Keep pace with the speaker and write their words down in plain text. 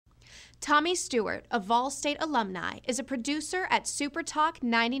Tommy Stewart, a Vol State alumni, is a producer at Super Talk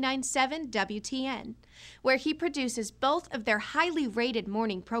 99.7 WTN, where he produces both of their highly rated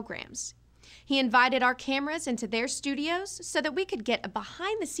morning programs. He invited our cameras into their studios so that we could get a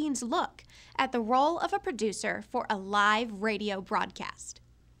behind-the-scenes look at the role of a producer for a live radio broadcast.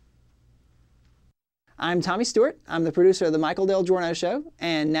 I'm Tommy Stewart. I'm the producer of The Michael Del Giorno Show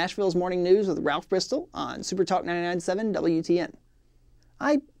and Nashville's Morning News with Ralph Bristol on Super Talk 99.7 WTN.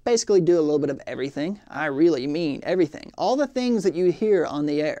 I basically do a little bit of everything. I really mean everything. All the things that you hear on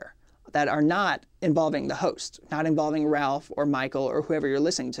the air that are not involving the host, not involving Ralph or Michael or whoever you're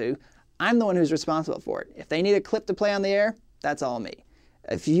listening to, I'm the one who's responsible for it. If they need a clip to play on the air, that's all me.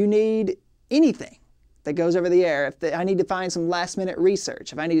 If you need anything that goes over the air, if I need to find some last-minute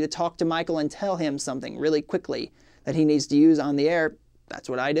research, if I need to talk to Michael and tell him something really quickly that he needs to use on the air, that's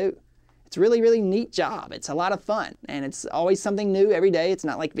what I do. It's a really, really neat job. It's a lot of fun, and it's always something new every day. It's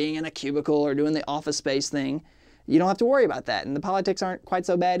not like being in a cubicle or doing the Office Space thing. You don't have to worry about that, and the politics aren't quite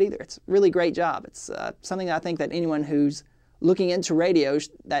so bad either. It's a really great job. It's something that I think that anyone who's looking into radio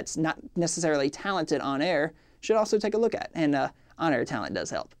that's not necessarily talented on air should also take a look at, and on-air talent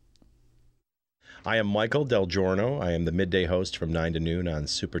does help. I am Michael Del Giorno. I am the midday host from 9 to noon on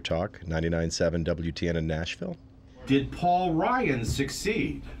Super Talk 99.7 WTN in Nashville. Did Paul Ryan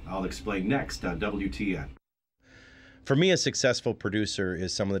succeed? I'll explain next on WTN. For me, a successful producer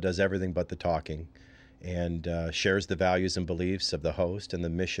is someone that does everything but the talking and shares the values and beliefs of the host and the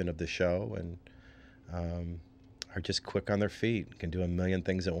mission of the show, and are just quick on their feet, can do a million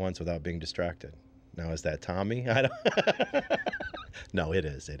things at once without being distracted. Now, is that Tommy? I don't No, it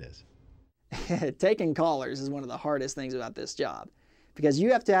is. Taking callers is one of the hardest things about this job, because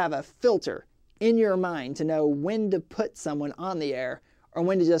you have to have a filter in your mind to know when to put someone on the air or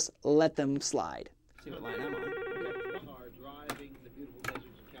when to just let them slide. See what line I'm on.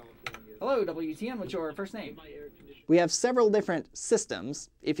 Hello, WTN, what's your first name? We have several different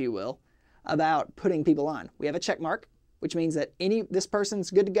systems, if you will, about putting people on. We have a check mark, which means that this person's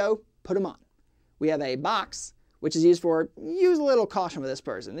good to go, put them on. We have a box, which is used for use a little caution with this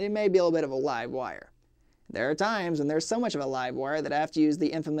person. They may be a little bit of a live wire. There are times when there's so much of a live wire that I have to use the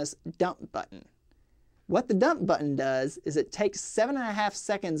infamous dump button. What the dump button does is it takes 7.5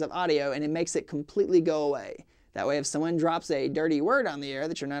 seconds of audio and it makes it completely go away. That way if someone drops a dirty word on the air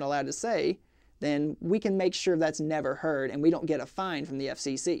that you're not allowed to say, then we can make sure that's never heard and we don't get a fine from the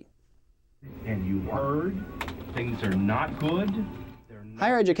FCC. And you heard things are not good?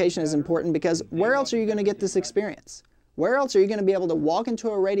 Higher education is important because where else are you going to get this experience? Where else are you going to be able to walk into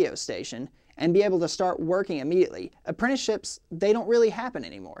a radio station and be able to start working immediately? Apprenticeships, they don't really happen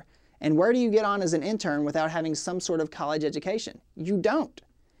anymore. And where do you get on as an intern without having some sort of college education? You don't.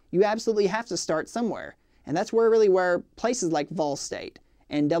 You absolutely have to start somewhere. And that's where places like Vol State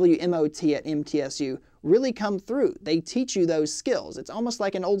and WMOT at MTSU really come through. They teach you those skills. It's almost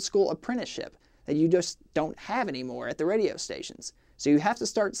like an old school apprenticeship that you just don't have anymore at the radio stations. So you have to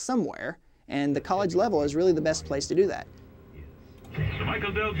start somewhere, and the college level is really the best place to do that. The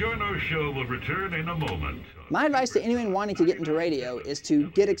Michael Del Giorno Show will return in a moment. My advice to anyone wanting to get into radio is to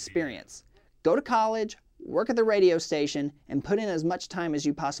get experience. Go to college, work at the radio station, and put in as much time as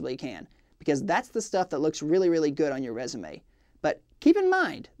you possibly can, because that's the stuff that looks really, really good on your resume. But keep in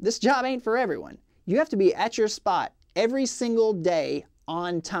mind, this job ain't for everyone. You have to be at your spot every single day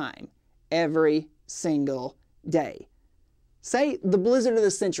on time. Every single day. Say the blizzard of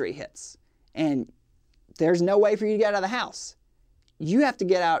the century hits, and there's no way for you to get out of the house. You have to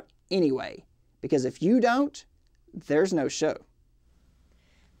get out anyway, because if you don't, there's no show.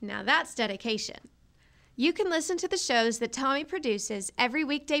 Now that's dedication. You can listen to the shows that Tommy produces every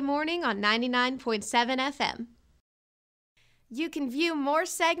weekday morning on 99.7 FM. You can view more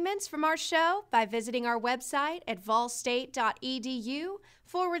segments from our show by visiting our website at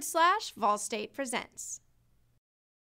volstate.edu/Vol State Presents.